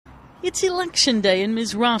It's election day in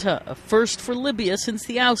Misrata, a first for Libya since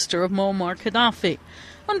the ouster of Moammar Gadhafi.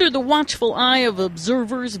 Under the watchful eye of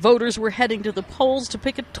observers, voters were heading to the polls to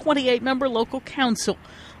pick a 28-member local council,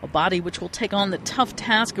 a body which will take on the tough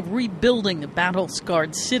task of rebuilding the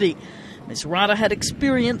battle-scarred city. Misrata had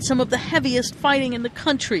experienced some of the heaviest fighting in the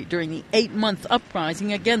country during the 8-month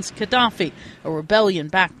uprising against Gadhafi, a rebellion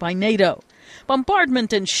backed by NATO.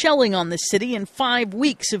 Bombardment and shelling on the city in 5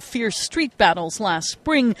 weeks of fierce street battles last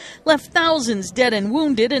spring left thousands dead and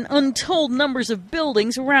wounded and untold numbers of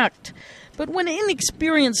buildings wrecked. But when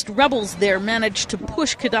inexperienced rebels there managed to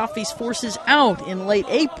push Gadhafi's forces out in late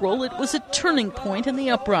April, it was a turning point in the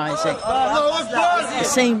uprising. The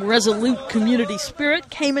same resolute community spirit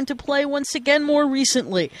came into play once again more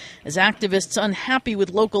recently, as activists unhappy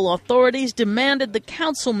with local authorities demanded the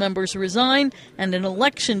council members resign and an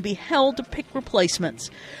election be held to pick replacements.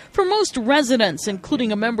 For most residents,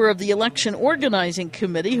 including a member of the election organizing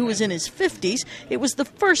committee who was in his 50s, it was the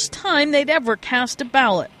first time they'd ever cast a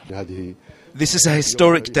ballot. This is a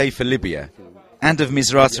historic day for Libya, and of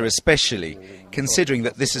Misrata especially, considering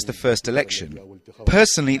that this is the first election.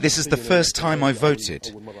 Personally, this is the first time I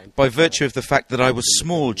voted, by virtue of the fact that I was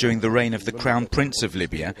small during the reign of the Crown Prince of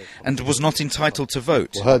Libya and was not entitled to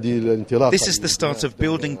vote. This is the start of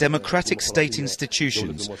building democratic state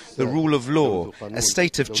institutions, the rule of law, a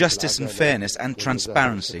state of justice and fairness and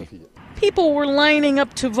transparency. People were lining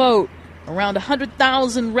up to vote. Around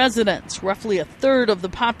 100,000 residents, roughly a third of the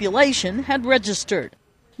population, had registered.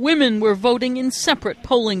 Women were voting in separate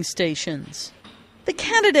polling stations. The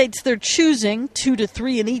candidates they're choosing, 2 to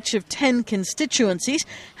 3 in each of 10 constituencies,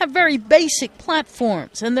 have very basic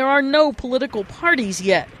platforms, and there are no political parties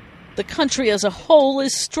yet. The country as a whole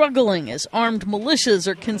is struggling as armed militias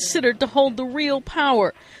are considered to hold the real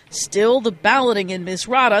power. Still, the balloting in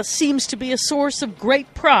Misrata seems to be a source of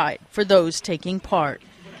great pride for those taking part.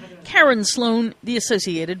 Karen Sloan, The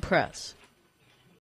Associated Press.